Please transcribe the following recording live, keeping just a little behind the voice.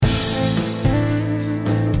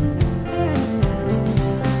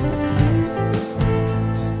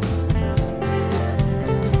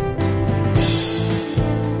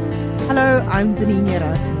I'm Denene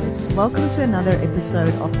Erasmus. Welcome to another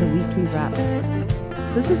episode of the Weekly Wrap.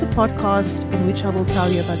 This is a podcast in which I will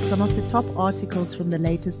tell you about some of the top articles from the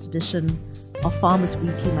latest edition of Farmers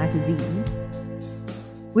Weekly magazine.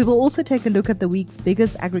 We will also take a look at the week's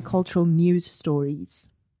biggest agricultural news stories.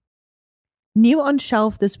 New on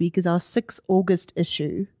shelf this week is our 6th August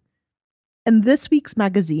issue. In this week's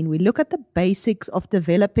magazine, we look at the basics of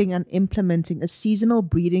developing and implementing a seasonal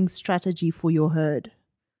breeding strategy for your herd.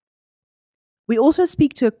 We also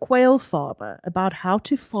speak to a quail farmer about how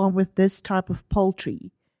to farm with this type of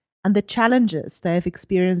poultry and the challenges they have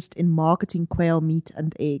experienced in marketing quail meat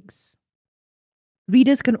and eggs.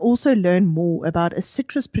 Readers can also learn more about a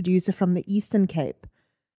citrus producer from the Eastern Cape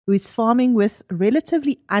who is farming with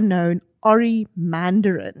relatively unknown Orri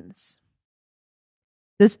mandarins.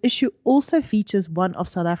 This issue also features one of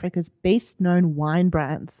South Africa's best-known wine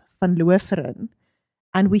brands, van Loveren,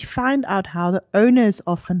 and we find out how the owners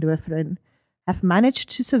of van Loveren have managed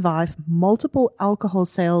to survive multiple alcohol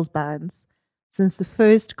sales bans since the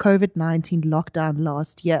first COVID-19 lockdown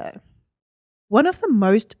last year. One of the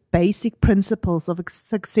most basic principles of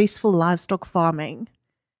successful livestock farming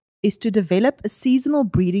is to develop a seasonal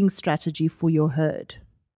breeding strategy for your herd.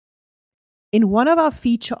 In one of our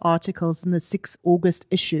feature articles in the 6th August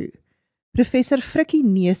issue, Professor Frikkie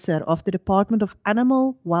Neser of the Department of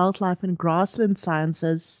Animal, Wildlife and Grassland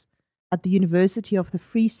Sciences at the University of the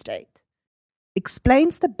Free State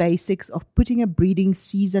explains the basics of putting a breeding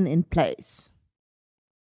season in place.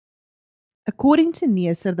 According to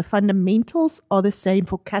Neser, the fundamentals are the same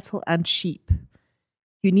for cattle and sheep.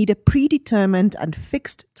 You need a predetermined and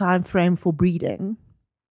fixed time frame for breeding.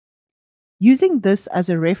 Using this as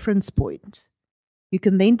a reference point, you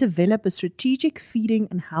can then develop a strategic feeding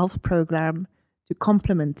and health program to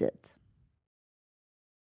complement it.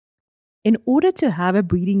 In order to have a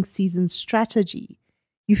breeding season strategy,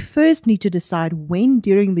 you first need to decide when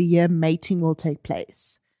during the year mating will take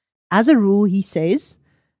place. As a rule, he says,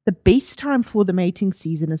 the best time for the mating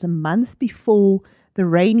season is a month before the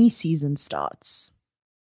rainy season starts.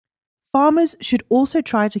 Farmers should also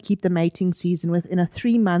try to keep the mating season within a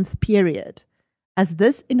 3-month period, as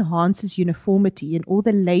this enhances uniformity in all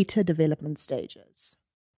the later development stages.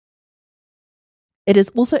 It is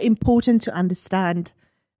also important to understand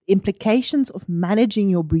the implications of managing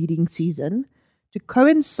your breeding season to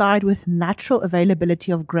coincide with natural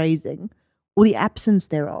availability of grazing or the absence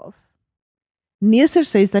thereof. Neser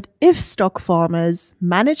says that if stock farmers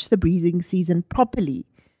manage the breeding season properly,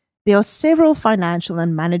 there are several financial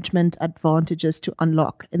and management advantages to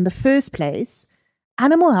unlock. In the first place,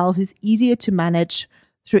 animal health is easier to manage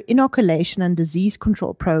through inoculation and disease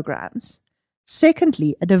control programs.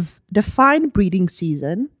 Secondly, a defined breeding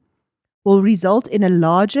season will result in a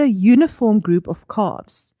larger, uniform group of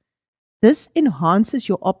calves. This enhances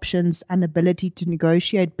your options and ability to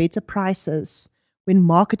negotiate better prices when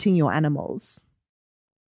marketing your animals.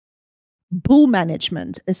 Bull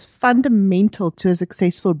management is fundamental to a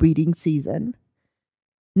successful breeding season.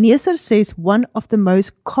 Neser says one of the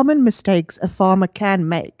most common mistakes a farmer can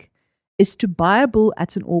make is to buy a bull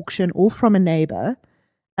at an auction or from a neighbor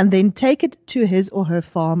and then take it to his or her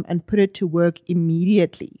farm and put it to work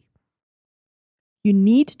immediately. You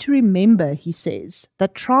need to remember, he says,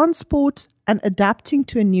 that transport and adapting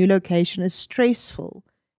to a new location is stressful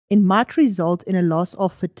and might result in a loss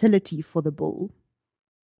of fertility for the bull.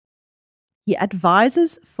 He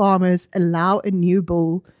advises farmers allow a new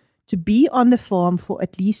bull to be on the farm for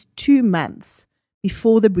at least 2 months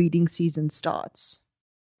before the breeding season starts.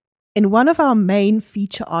 In one of our main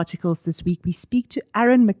feature articles this week, we speak to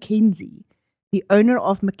Aaron McKenzie, the owner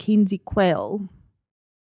of McKenzie Quail.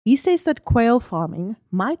 He says that quail farming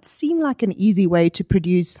might seem like an easy way to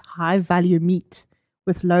produce high-value meat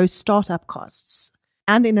with low startup costs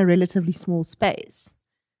and in a relatively small space.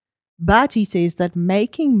 But he says that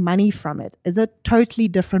making money from it is a totally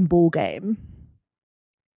different ballgame.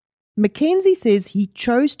 Mackenzie says he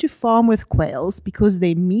chose to farm with quails because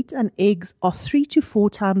their meat and eggs are 3 to 4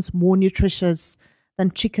 times more nutritious than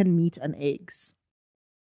chicken meat and eggs.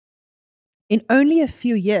 In only a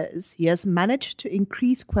few years, he has managed to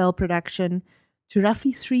increase quail production to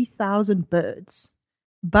roughly 3,000 birds.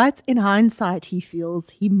 But in hindsight, he feels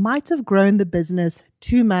he might have grown the business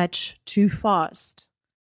too much, too fast.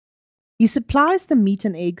 He supplies the meat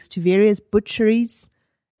and eggs to various butcheries,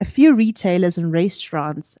 a few retailers and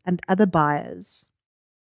restaurants, and other buyers.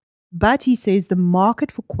 But he says the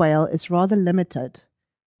market for quail is rather limited,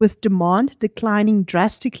 with demand declining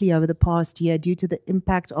drastically over the past year due to the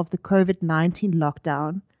impact of the COVID-19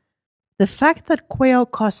 lockdown. The fact that quail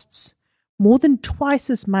costs more than twice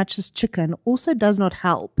as much as chicken also does not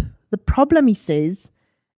help. The problem, he says,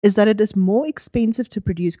 is that it is more expensive to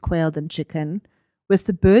produce quail than chicken, with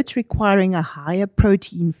the birds requiring a higher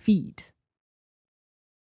protein feed.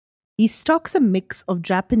 He stocks a mix of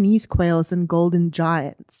Japanese quails and golden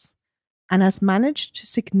giants, and has managed to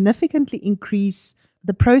significantly increase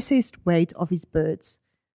the processed weight of his birds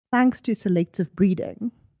thanks to selective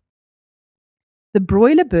breeding. The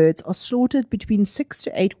broiler birds are slaughtered between 6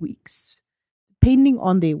 to 8 weeks, depending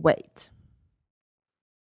on their weight.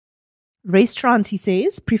 Restaurants, he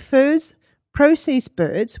says, prefers processed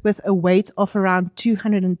birds with a weight of around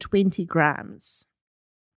 220 grams.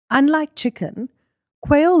 Unlike chicken,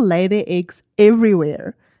 quail lay their eggs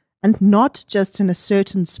everywhere and not just in a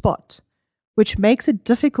certain spot, which makes it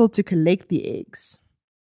difficult to collect the eggs.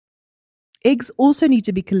 Eggs also need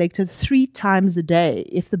to be collected 3 times a day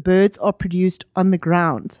if the birds are produced on the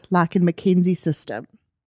ground, like in Mackenzie's system.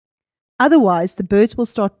 Otherwise, the birds will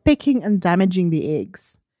start pecking and damaging the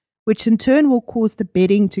eggs, which in turn will cause the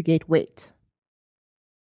bedding to get wet.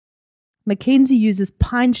 Mackenzie uses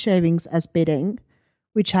pine shavings as bedding,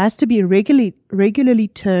 which has to be regularly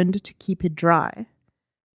turned to keep it dry.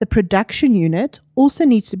 The production unit also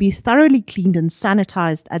needs to be thoroughly cleaned and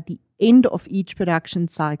sanitized at the end of each production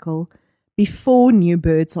cycle before new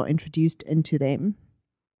birds are introduced into them.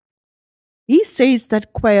 He says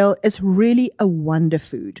that quail is really a wonder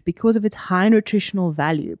food because of its high nutritional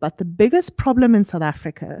value, but the biggest problem in South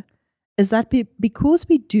Africa is that because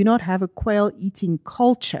we do not have a quail eating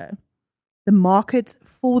culture, the market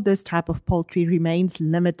for this type of poultry remains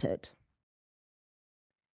limited.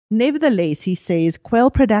 Nevertheless, he says quail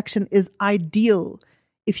production is ideal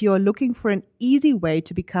if you are looking for an easy way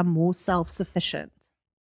to become more self-sufficient.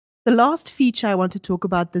 The last feature I want to talk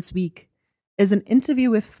about this week is an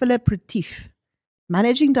interview with Philip Retief,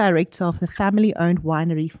 managing director of the family-owned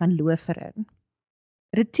winery van Loveren.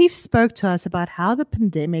 Retief spoke to us about how the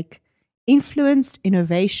pandemic influenced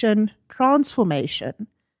innovation, transformation,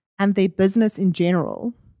 and their business in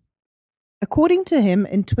general. According to him,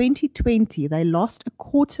 in 2020, they lost a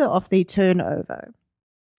quarter of their turnover.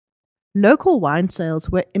 Local wine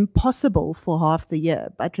sales were impossible for half the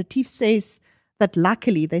year, but Retief says that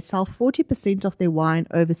luckily they sell 40% of their wine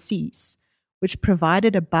overseas, which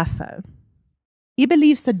provided a buffer. He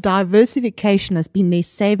believes that diversification has been their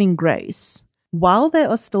saving grace. While they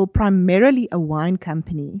are still primarily a wine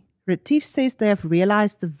company, Retief says they have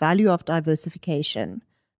realized the value of diversification,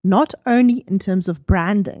 not only in terms of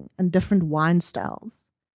branding and different wine styles,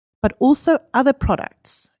 but also other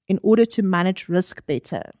products in order to manage risk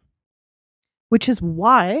better, which is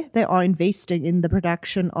why they are investing in the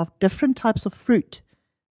production of different types of fruit,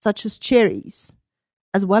 such as cherries,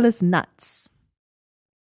 as well as nuts.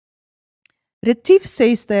 Retief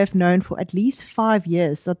says they have known for at least 5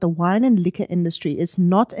 years that the wine and liquor industry is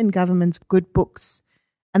not in government's good books,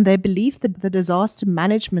 and they believe that the Disaster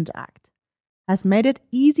Management Act has made it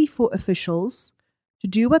easy for officials to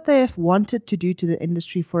do what they have wanted to do to the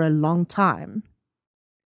industry for a long time,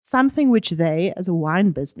 something which they, as a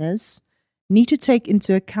wine business, need to take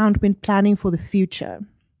into account when planning for the future.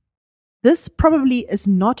 This probably is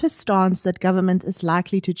not a stance that government is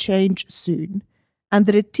likely to change soon, and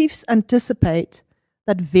the Retiefs anticipate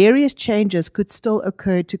that various changes could still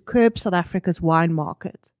occur to curb South Africa's wine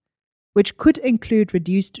market, which could include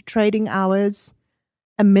reduced trading hours,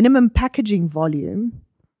 a minimum packaging volume,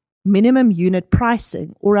 minimum unit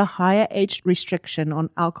pricing, or a higher age restriction on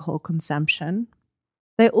alcohol consumption.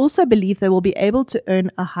 They also believe they will be able to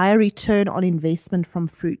earn a higher return on investment from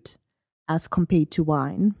fruit as compared to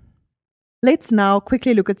wine. Let's now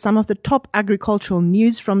quickly look at some of the top agricultural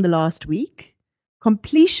news from the last week.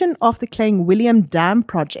 Completion of the Klein Willem Dam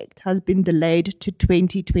project has been delayed to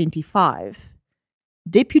 2025.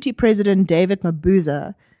 Deputy President David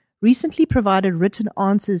Mabuza recently provided written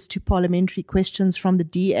answers to parliamentary questions from the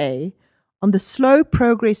DA on the slow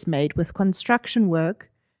progress made with construction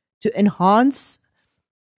work to enhance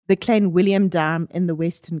the Klein Willem Dam in the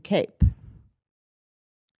Western Cape.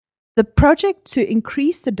 The project to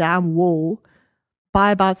increase the dam wall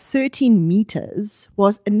by about 13 meters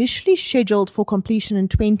was initially scheduled for completion in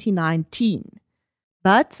 2019,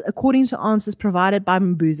 but according to answers provided by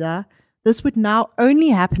Mabuza, this would now only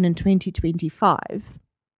happen in 2025.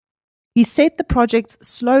 He said the project's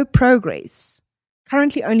slow progress,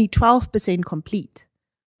 currently only 12% complete,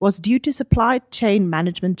 was due to supply chain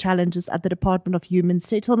management challenges at the Department of Human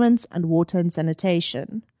Settlements and Water and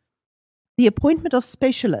Sanitation. The appointment of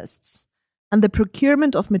specialists and the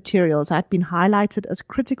procurement of materials had been highlighted as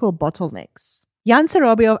critical bottlenecks. Jan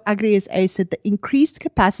Sarabi of AgriSA said the increased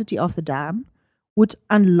capacity of the dam would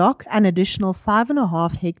unlock an additional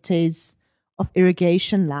 5.5 hectares of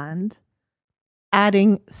irrigation land,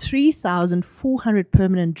 adding 3,400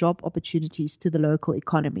 permanent job opportunities to the local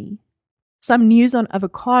economy. Some news on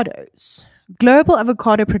avocados. Global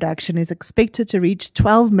avocado production is expected to reach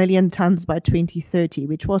 12 million tons by 2030,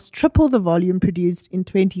 which was triple the volume produced in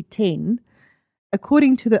 2010,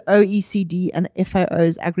 according to the OECD and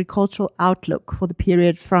FAO's agricultural outlook for the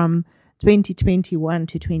period from 2021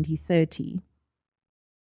 to 2030.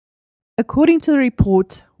 According to the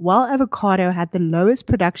report, while avocado had the lowest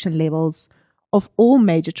production levels of all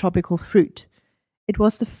major tropical fruit, it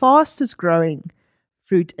was the fastest growing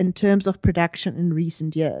fruit in terms of production in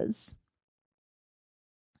recent years.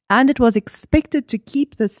 And it was expected to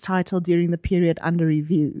keep this title during the period under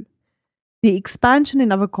review. The expansion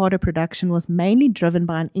in avocado production was mainly driven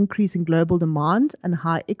by an increase in global demand and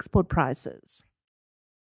high export prices.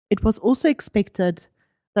 It was also expected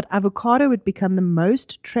that avocado would become the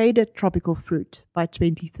most traded tropical fruit by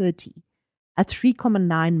 2030 at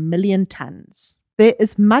 3.9 million tons. There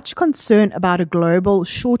is much concern about a global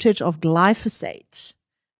shortage of glyphosate.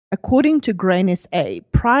 According to Grain SA,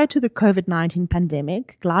 prior to the COVID-19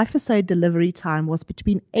 pandemic, glyphosate delivery time was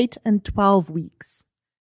between 8 and 12 weeks.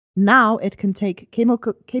 Now it can take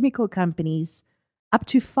chemical companies up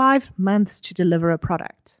to 5 months to deliver a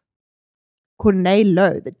product. Corné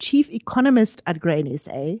Lowe, the chief economist at Grain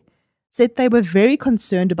SA, said they were very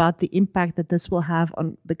concerned about the impact that this will have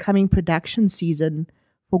on the coming production season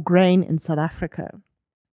for grain in South Africa.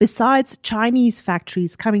 Besides Chinese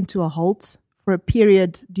factories coming to a halt for a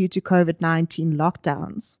period due to COVID-19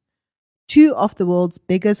 lockdowns, 2 of the world's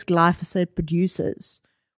biggest glyphosate producers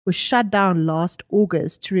were shut down last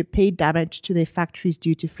August to repair damage to their factories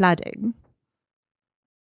due to flooding.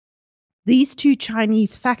 These 2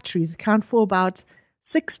 Chinese factories account for about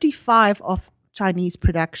 65% of Chinese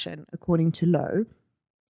production, according to Lowe.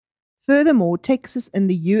 Furthermore, Texas in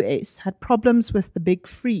the US had problems with the big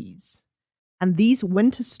freeze, and these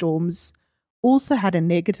winter storms also had a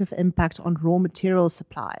negative impact on raw material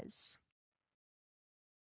supplies.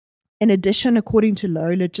 In addition, according to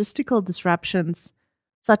Lowe, logistical disruptions,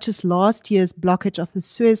 such as last year's blockage of the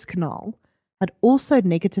Suez Canal, had also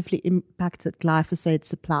negatively impacted glyphosate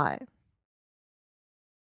supply.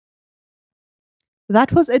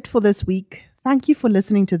 That was it for this week. Thank you for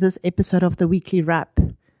listening to this episode of the Weekly Wrap.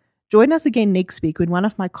 Join us again next week when one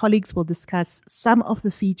of my colleagues will discuss some of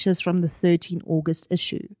the features from the 13 August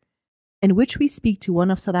issue, in which we speak to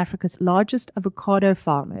one of South Africa's largest avocado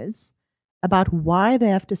farmers about why they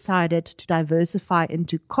have decided to diversify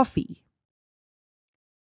into coffee.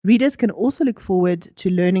 Readers can also look forward to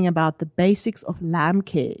learning about the basics of lamb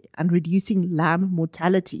care and reducing lamb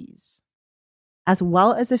mortalities, as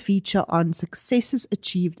well as a feature on successes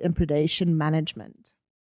achieved in predation management.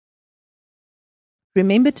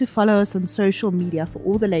 Remember to follow us on social media for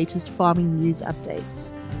all the latest farming news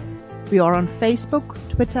updates. We are on Facebook,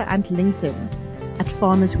 Twitter, and LinkedIn at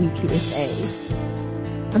Farmers Weekly SA.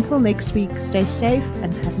 Until next week, stay safe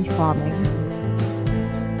and happy farming.